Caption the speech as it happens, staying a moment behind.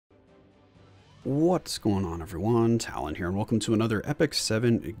What's going on, everyone? Talen here, and welcome to another Epic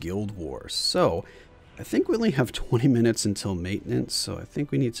 7 Guild Wars. So, I think we only have 20 minutes until maintenance, so I think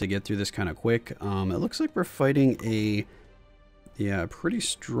we need to get through this kind of quick. It looks like we're fighting a, pretty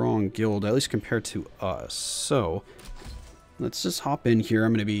strong guild, at least compared to us. So, let's just hop in here.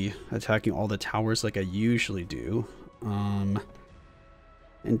 I'm going to be attacking all the towers like I usually do.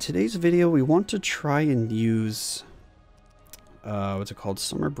 In today's video, we want to try and use... what's it called?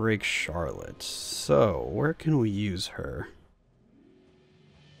 Summer Break Charlotte. So, where can we use her?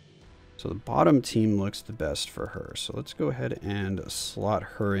 So the bottom team looks the best for her. So let's go ahead and slot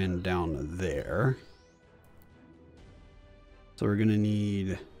her in down there. So we're gonna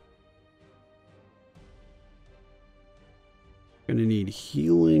need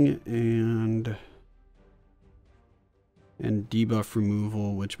healing and debuff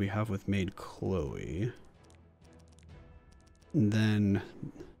removal, which we have with Maid Chloe. And then,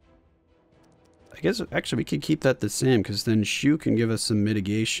 I guess, actually, we could keep that the same, because then Shu can give us some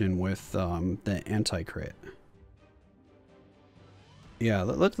mitigation with the anti-crit. Yeah,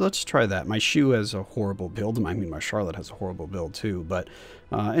 let's try that. My Shu has a horrible build. I mean, my Charlotte has a horrible build, too. But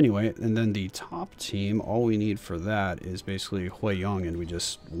anyway, and then the top team, all we need for that is basically Hui Yong, and we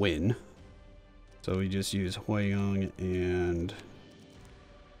just win. So we just use Hui Yong and...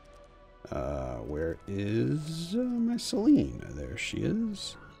 where is my Celine? There she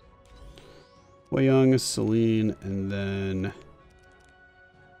is. Hui Yong, Celine, and then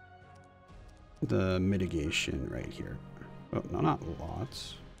the mitigation right here. Oh, no, not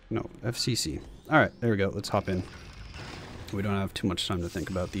lots. No, FCC. Alright, there we go. Let's hop in. We don't have too much time to think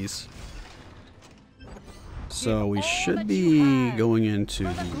about these. So we should be going into the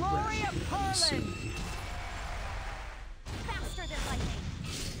Ren, I'm assuming.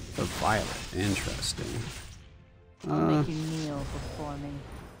 The Violet, interesting. I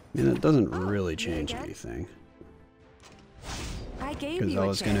mean, it doesn't really change anything. Because I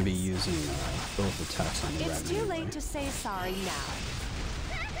was going to be using both attacks on the Ren. It's too late to say sorry now.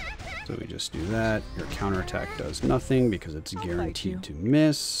 So we just do that. Your counterattack does nothing because it's guaranteed to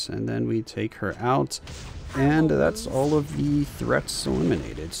miss. And then we take her out. And that's all of the threats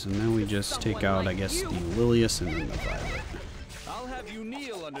eliminated. So now we just take out, I guess, the Lilius and then the Violet. I'll have you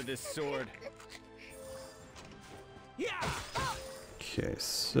kneel under this sword. Okay,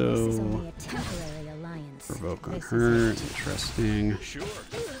 so provoke on her. Interesting.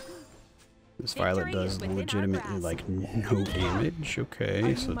 This Violet does legitimately like no damage.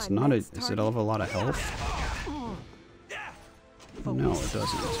 Okay, so it's not a. Does it have a lot of health? No, it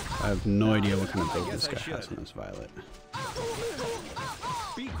doesn't. I have no idea what kind of build this guy has on this Violet.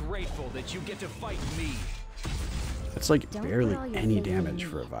 Be grateful that you get to fight me. It's like barely any damage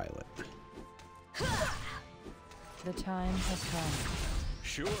for a Violet. The time has come.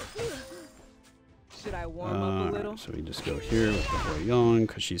 Sure. Should I warm up a little? So we just go here with the Hui Yong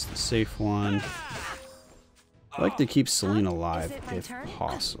because she's the safe one. I like to keep Celine alive if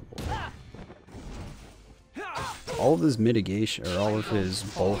possible. All of his mitigation, or all of his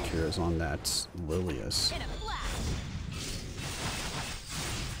bulk here is on that Lilius.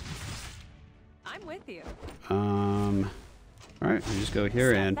 I'm with you. Alright, we just go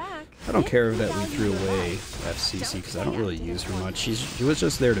here, and I don't care that we threw away FCC because I don't really use her much. She was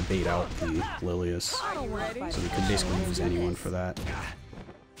just there to bait out the Lilius, so we could basically use anyone for that.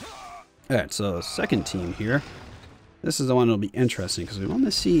 Alright, so second team here. This is the one that'll be interesting because we want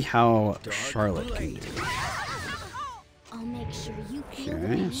to see how Charlotte can do.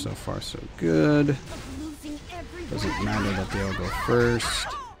 Okay, so far so good. Doesn't matter that they all go first.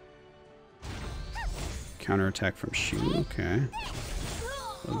 Counterattack from Shu, okay.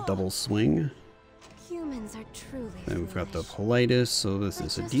 A double swing. Humans are truly then we've got the Politis. So this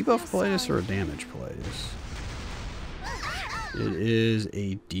is a debuff Politis or a damage Politis? It is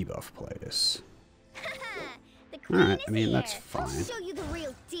a debuff Politis. Alright, I mean, that's fine.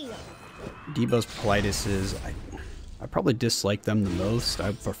 Debuff Politis is... I probably dislike them the most.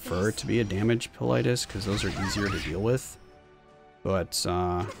 I prefer it to be a damage Politis because those are easier to deal with. But,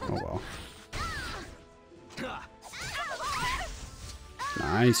 oh well.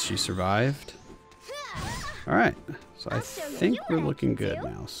 Nice, she survived. Alright, so I think we're looking good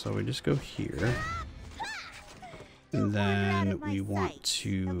now. So we just go here. And then we want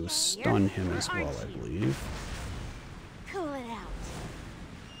to stun him as well, I believe.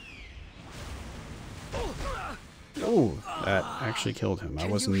 Oh, that actually killed him. I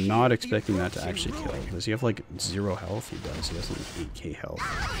was not expecting that to actually kill. Does he have like 0 health? He does. He has like 8k health.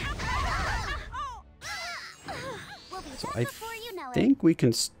 So I think we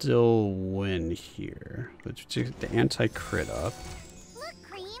can still win here. Let's take the anti-crit up. Look,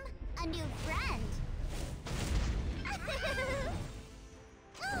 Cream, A new friend.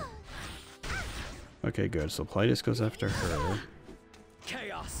 Okay, good. So Plytus goes after her.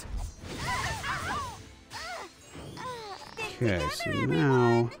 Chaos. Okay, so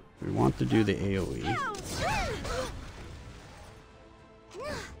now we want to do the AoE.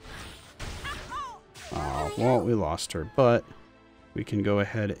 Oh, well, we lost her, but we can go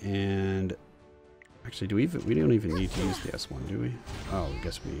ahead and actually we don't even need to use the S1, do we? Oh, I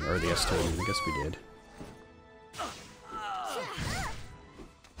guess we, or the S2, I guess we did.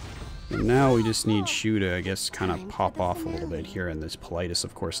 And now we just need Shu to, I guess, kind of pop off a little bit here, and this Plytus,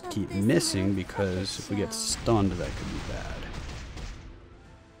 of course, keep missing, because if we get stunned, that could be bad.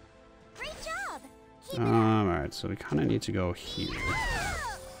 Alright, so we kind of need to go here.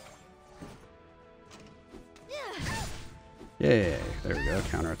 Yay, there we go,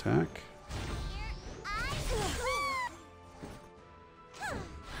 counterattack.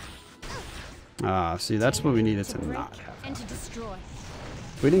 Ah, see, that's what we needed to not have happen.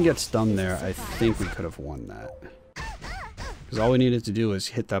 If we didn't get stunned there, I think we could have won that. Because all we needed to do was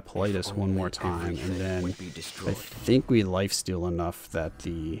hit that Plytus one more time, and then I think we lifesteal enough that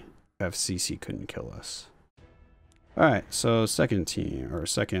the FCC couldn't kill us. Alright, so second team, or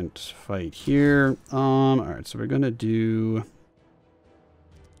second fight here. Alright, so we're gonna do...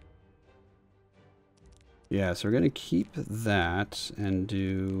 Yeah, so we're gonna keep that and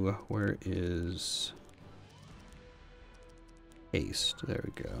do... Where is... Haste, there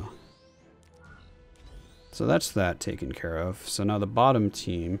we go. So that's that taken care of. So now the bottom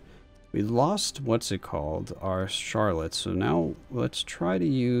team, we lost, what's it called, our Charlotte. So now let's try to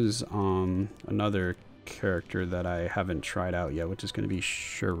use another character that I haven't tried out yet, which is going to be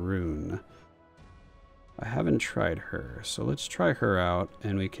Sharun. I haven't tried her, so let's try her out,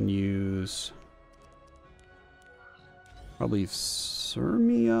 and we can use probably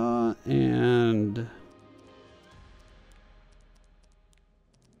Surmia and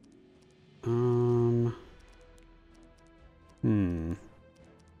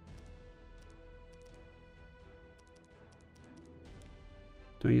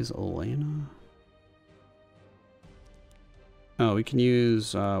do I use Elena? Oh, we can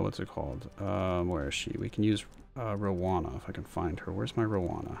use, what's it called? Where is she? We can use Rowana, if I can find her. Where's my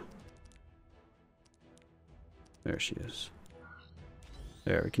Rowana? There she is.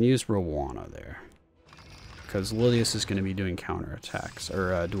 There, we can use Rowana there. Because Lilius is going to be doing counter attacks,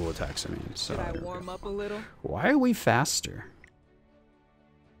 or dual attacks, I mean. So Should I warm up a little? Why are we faster?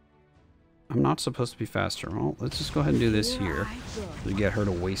 I'm not supposed to be faster. Well, let's just go ahead and do this here. To get her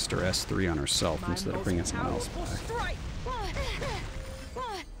to waste her S3 on herself instead of bringing someone else back.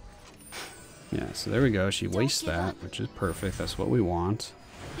 Yeah, so there we go. She wastes that, which is perfect. That's what we want.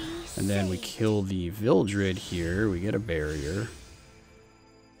 And then we kill the Vildred here. We get a barrier.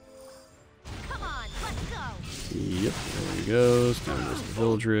 Yep, there he goes. Now there's the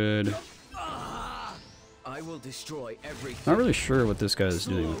Vildred. I will destroy everything. Not really sure what this guy is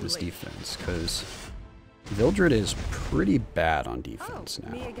doing with his defense, because Vildred is pretty bad on defense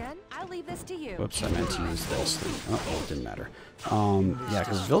now. Me again? I'll leave this to you. Whoops, I meant to use this. Oh, it didn't matter. Yeah,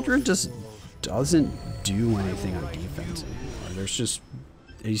 because Vildred just doesn't do anything on defense anymore.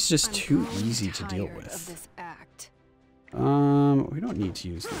 He's just too easy to deal with. We don't need to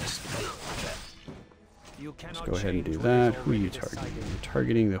use this. Let's go ahead and do that. Who are you targeting? You're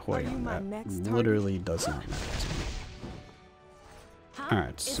targeting the Hoyan. That literally does not matter to me.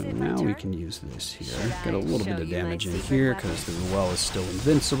 Alright, so now we can use this here. Get a little bit of damage in here because the Ruel is still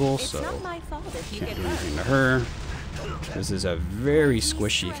invincible, so can't do anything to her. This is a very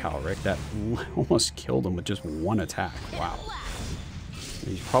squishy Calric that almost killed him with just one attack. Wow.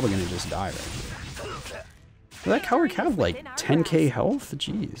 He's probably going to just die right here. Does that Calric have like 10k health?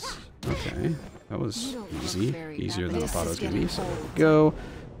 Jeez. Okay. That was easy. Easier than I thought it was going to be. So there we go.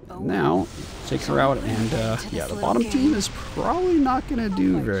 Now, take her out, and yeah, the bottom team is probably not going to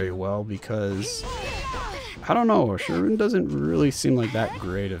do very well because, I don't know, Sharun doesn't really seem like that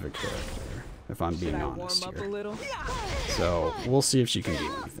great of a character, if I'm being honest here. So, we'll see if she can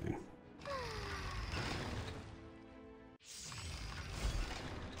do anything.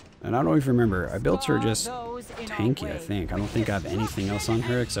 And I don't even remember, I built her just tanky, I think. I don't think I have anything else on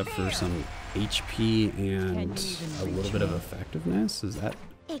her except for some HP and a little bit of effectiveness. Is that...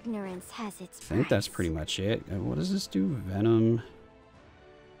 Ignorance has its I think that's pretty much it. What does this do? Venom.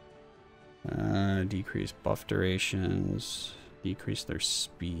 Decrease buff durations. Decrease their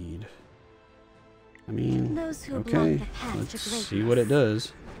speed. I mean, okay. Let's see what it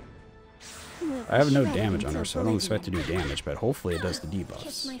does. I have no damage on her, so I don't expect to do damage, but hopefully it does the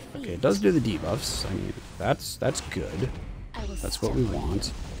debuffs. Okay, it does do the debuffs. I mean, that's good. That's what we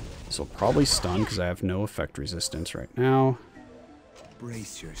want. This will probably stun because I have no effect resistance right now.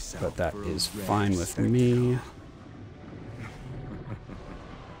 Brace yourself. But that for a is red fine with spectacle. me.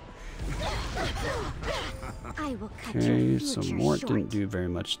 I will cut your Okay, future so Mort short. didn't do very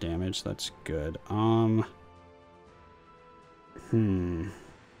much damage. That's good.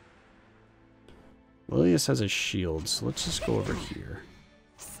 Lilius has a shield, so let's just go over here.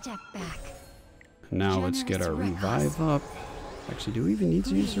 Step back. Now let's get our revive up. Actually, do we even need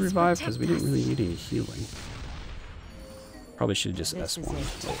to use the revive? Because we didn't really need any healing. Probably should have just S1.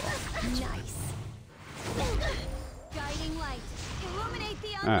 Nice. Guiding light. Illuminate the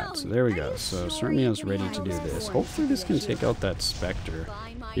unknown. Alright, so there we go. So Sirmia's ready to do this. Hopefully this can take out that Spectre.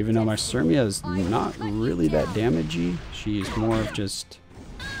 Even though my Sirmia is not really that damagey. She's more of just...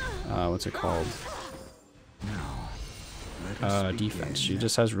 what's it called? Defense. She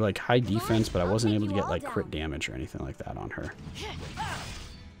just has like high defense, but I wasn't able to get like crit damage or anything like that on her.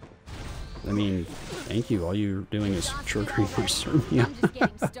 I mean, thank you. All you're doing is triggering my Sirmia.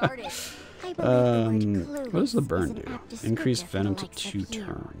 What does the burn do? Increase venom to 2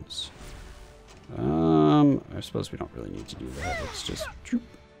 turns. I suppose we don't really need to do that. Let's just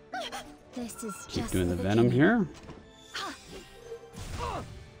keep doing the venom here.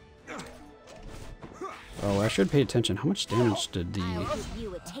 Oh, I should pay attention. How much damage did the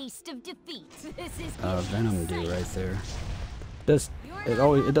venom do right there?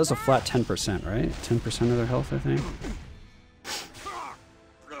 It does a flat 10%, right? 10% of their health, I think.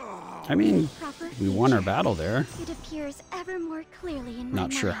 I mean, we won our battle there. It appears ever more clearly in Not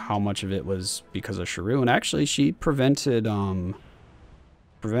my sure mind. how much of it was because of Sharun. Actually, she prevented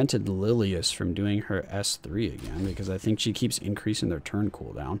Lilius from doing her S3 again because I think she keeps increasing their turn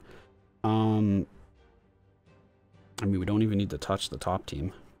cooldown. I mean, we don't even need to touch the top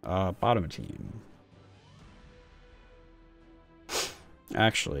team. Bottom team.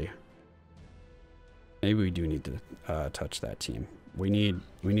 Actually, maybe we do need to touch that team. We need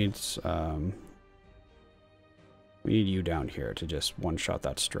you down here to just one-shot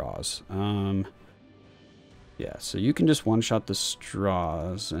that straws. Yeah, so you can just one-shot the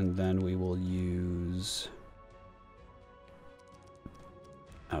straws, and then we will use...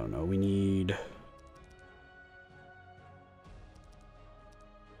 I don't know, we need...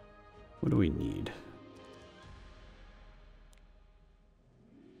 What do we need?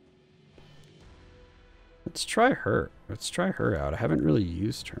 Let's try her. Let's try her out. I haven't really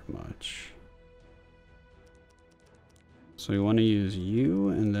used her much. So we want to use you,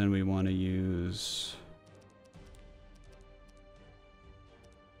 and then we want to use...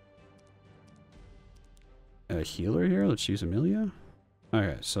 a healer here. Let's use Amelia.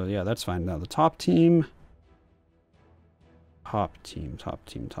 Okay, so yeah, that's fine. Now the top team. Top team.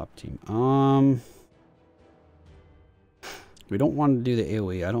 We don't want to do the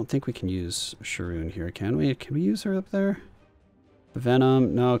AoE. I don't think we can use Sharun here, can we? Can we use her up there?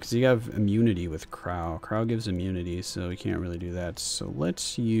 Venom? No, because you have immunity with Crow. Crow gives immunity, so we can't really do that. So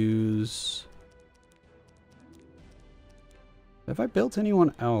let's use... Have I built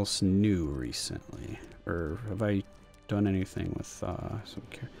anyone else new recently? Or have I done anything with some...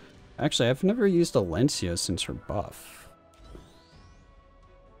 Actually, I've never used Alencia since her buff.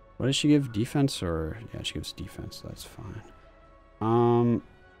 What does she give? Defense or... Yeah, she gives defense, so that's fine.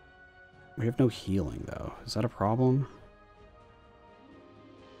 We have no healing, though. Is that a problem?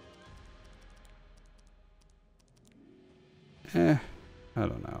 I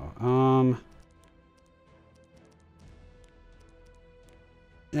don't know.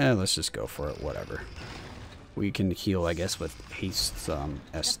 Yeah, let's just go for it. Whatever. We can heal, I guess, with haste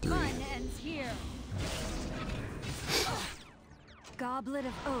S3. Goblet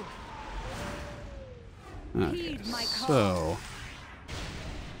of Oath. Okay, so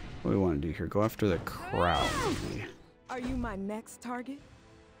what do we want to do here? Go after the crowd, maybe. Are you my next target?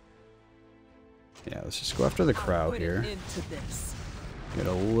 Yeah, let's just go after the crowd here. Get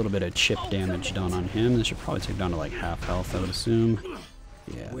a little bit of chip damage done on him. This should probably take down to like half health, I would assume.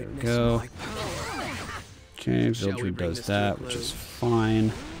 Yeah, there we go. Okay, Vildred does that, which is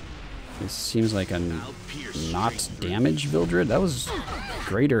fine. This seems like a not damage Vildred. That was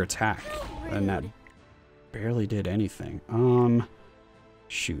greater attack, and that barely did anything.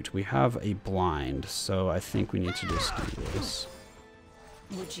 Shoot, we have a blind, so I think we need to just do this.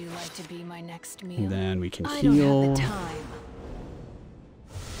 Would you like to be my next meal? And then we can I heal. don't have the time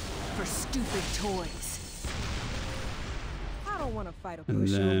for stupid toys. I don't want to fight a And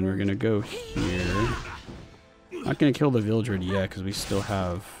then we're gonna go here. Not gonna kill the Vildred yet, because we still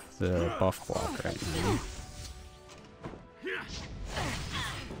have the buff block right now.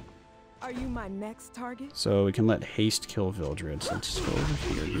 Are you my next target? So we can let haste kill Vildred. So let's go over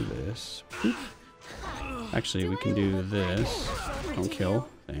here, do this. Boop. Actually, we can do this. Don't kill.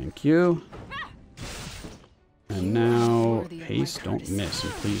 Thank you. And now, haste, don't miss.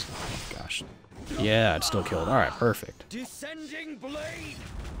 And please, oh gosh. Yeah, it's still killed. Alright, perfect. Descending blade.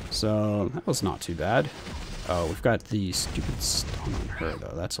 So, that was not too bad. Oh, we've got the stupid stun on her,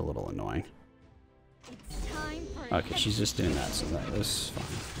 though. That's a little annoying. Okay, she's just doing that, so that was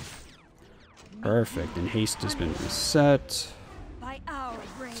fine. Perfect, and haste has been reset.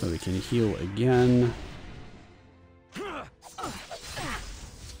 So we can heal again.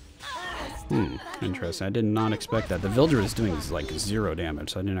 Interesting. I did not expect that. The Vildred is doing like 0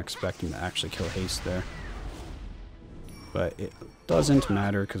 damage, so I didn't expect him to actually kill haste there. But it doesn't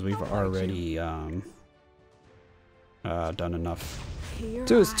matter because we've already done enough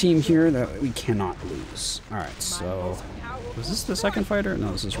to his team here that we cannot lose. Alright, so was this the second fighter?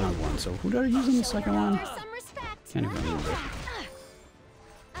 No, this is round 1. So who did I use in the second one? Can't even remember.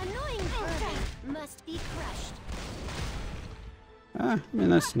 Must be crushed. I mean,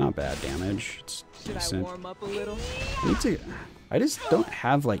 that's not bad damage. It's Should I decent. warm up a little? I just don't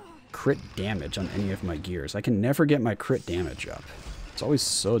have like crit damage on any of my gears. I can never get my crit damage up. It's always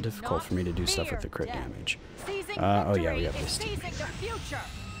so difficult for me to do stuff with the crit damage. Oh yeah, we have this team,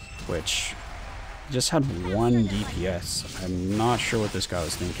 which just had 1 DPS. I'm not sure what this guy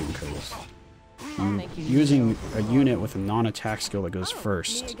was thinking because using a unit with a non-attack skill that goes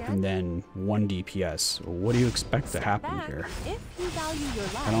first and then 1 DPS. What do you expect to happen here?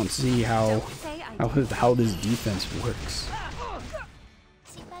 I don't see how this defense works.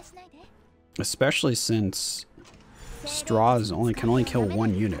 Especially since Straws can only kill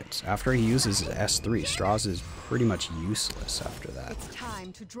 1 unit. After he uses his S3, Straws is pretty much useless after that.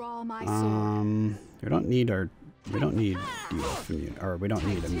 We don't need debuff immunity, or we don't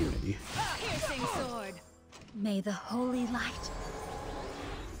need immunity. May the holy light.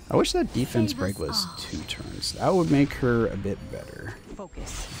 I wish that defense break was 2 turns. That would make her a bit better.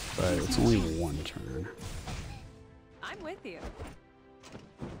 Focus. But it's only 1 turn. I'm with you.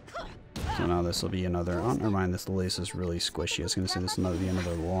 So now this will be another. Oh, never mind. This lace is really squishy. I was gonna say this will be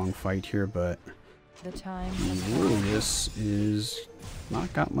another long fight here, but this is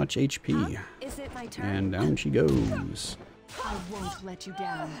not got much HP. Is it my turn? And down she goes. I won't let you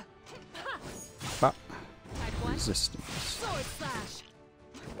down. Bop. Resistance.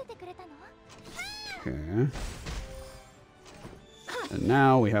 Okay. And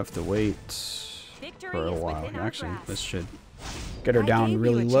now we have to wait for a while. Actually, this should get her down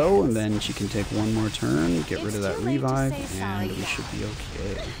really low, and then she can take 1 more turn, get rid of that revive, and we should be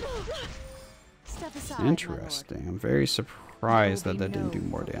okay. Interesting. I'm very surprised that that didn't do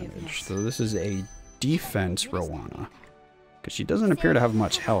more damage. So this is a defense Rowana. Because she doesn't appear to have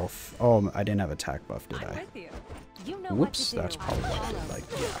much health. Oh, I didn't have attack buff, did I? Whoops, that's probably why I did. Like,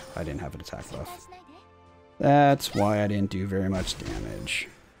 yeah, I didn't have an attack buff. That's why I didn't do very much damage.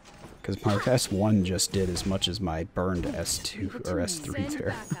 Because my S1 just did as much as my burned S2 or S3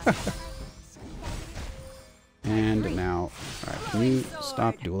 there. And now, alright, can you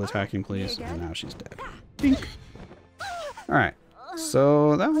stop dual attacking, please? And now she's dead. Dink. Alright,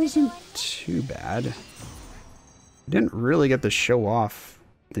 so that wasn't too bad. Didn't really get to show off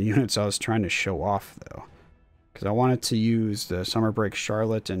the units I was trying to show off, though. Because I wanted to use the Summer Break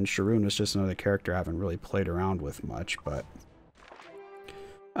Charlotte, and Sharun was just another character I haven't really played around with much, but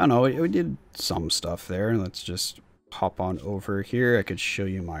I don't know, we did some stuff there. Let's just hop on over here. I could show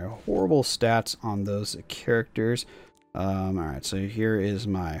you my horrible stats on those characters. Alright, so here is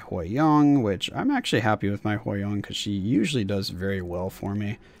my Hoi Yong, which I'm actually happy with my Hoi Yong because she usually does very well for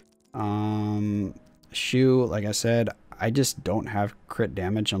me. Shu, like I said, I just don't have crit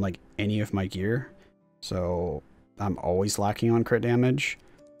damage on like any of my gear. So I'm always lacking on crit damage.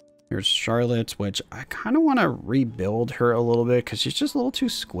 Here's Charlotte, which I kind of want to rebuild her a little bit because she's just a little too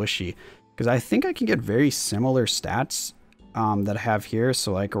squishy. Because I think I can get very similar stats that I have here.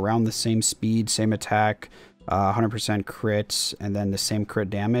 So like around the same speed, same attack, 100% crits, and then the same crit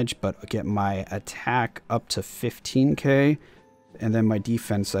damage, but get my attack up to 15k. And then my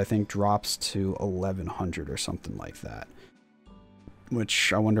defense, I think, drops to 1100 or something like that.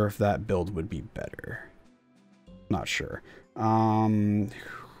 Which I wonder if that build would be better. Not sure.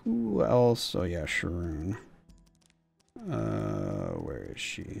 Who else? Oh yeah, Sharun. Where is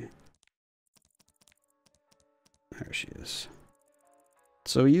she? There she is.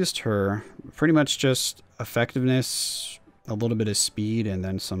 So we used her pretty much just effectiveness, a little bit of speed, and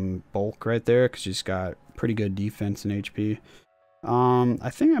then some bulk right there because she's got pretty good defense and HP. I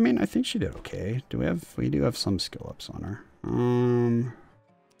think she did okay. We do have some skill ups on her.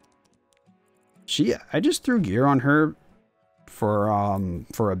 I just threw gear on her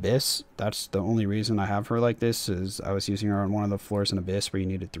for Abyss. That's the only reason I have her like this, is I was using her on one of the floors in Abyss where you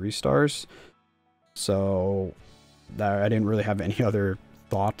needed 3 stars. So that I didn't really have any other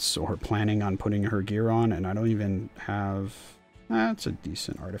thoughts or planning on putting her gear on, and I don't even have... That's a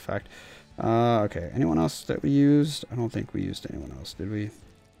decent artifact. Okay, anyone else that we used? I don't think we used anyone else, did we?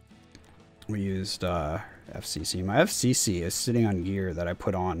 We used FCC. My FCC is sitting on gear that I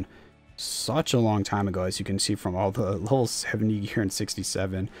put on such a long time ago, as you can see from all the level 70 gear and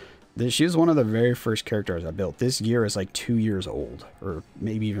 67. She's one of the very first characters I built. This gear is like 2 years old, or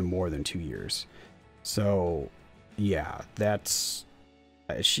maybe even more than 2 years. So yeah, that's...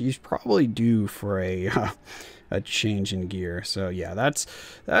 she's probably due for a change in gear. So yeah, that's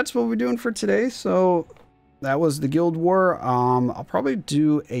what we're doing for today. So that was the Guild War. I'll probably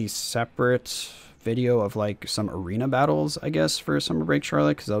do a separate video of like some arena battles, I guess, for Summer Break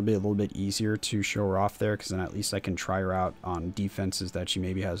Charlotte, because that'll be a little bit easier to show her off there, because then at least I can try her out on defenses that she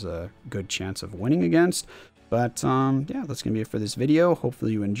maybe has a good chance of winning against. But yeah, that's gonna be it for this video.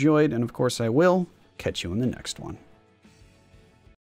 Hopefully you enjoyed, and of course I will catch you in the next one.